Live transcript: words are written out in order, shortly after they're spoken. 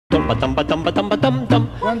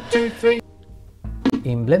One, two, three.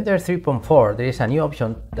 In Blender 3.4, there is a new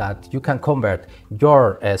option that you can convert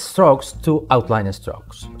your strokes to outline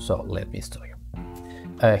strokes. So let me show you.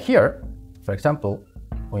 Here, for example,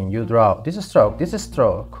 when you draw this stroke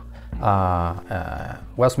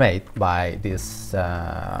was made by this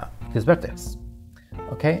vertex.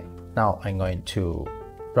 Okay, now I'm going to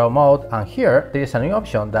draw mode, and here there is a new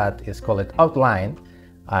option that is called outline.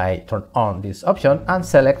 I turn on this option and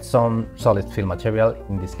select some solid fill material,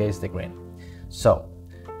 in this case the green. So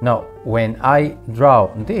now when I draw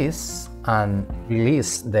this and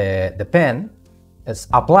release the pen, let's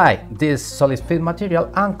apply this solid fill material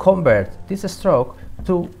and convert this stroke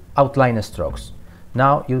to outline strokes.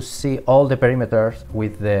 Now you see all the perimeters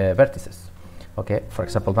with the vertices. Okay, for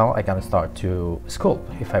example, now I can start to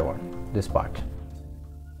sculpt if I want this part.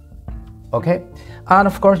 Okay, and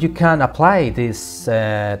of course you can apply this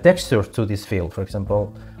texture to this fill. For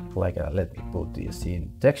example, like let me put this in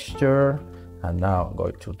texture, and now I'm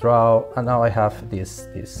going to draw, and now I have this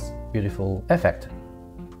beautiful effect.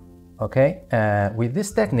 Okay, with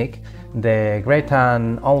this technique, the great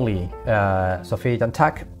and only Sophie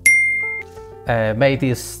Jantac made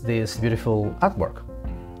this beautiful artwork.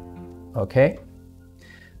 Okay,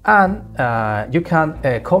 and you can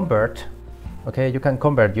convert. Okay, you can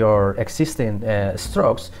convert your existing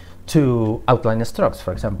strokes to outline strokes.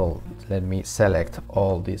 For example, let me select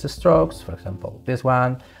all these strokes. For example, this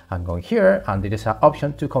one. I'm going here, and there is an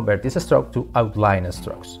option to convert this stroke to outline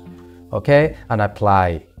strokes. Okay, and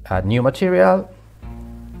apply a new material.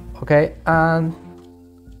 Okay, and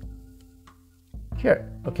here.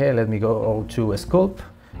 Okay, let me go to sculpt,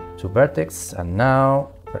 to vertex, and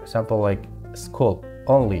now, for example, like sculpt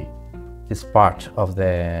only this part of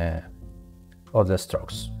the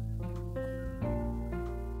strokes.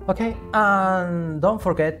 Okay, and don't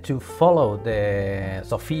forget to follow the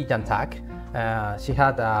Sophie Jantac. She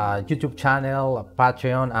had a YouTube channel, a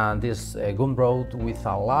Patreon, and this Gumroad with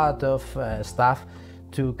a lot of stuff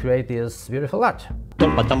to create this beautiful art.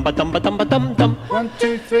 1,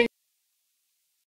 2, 3.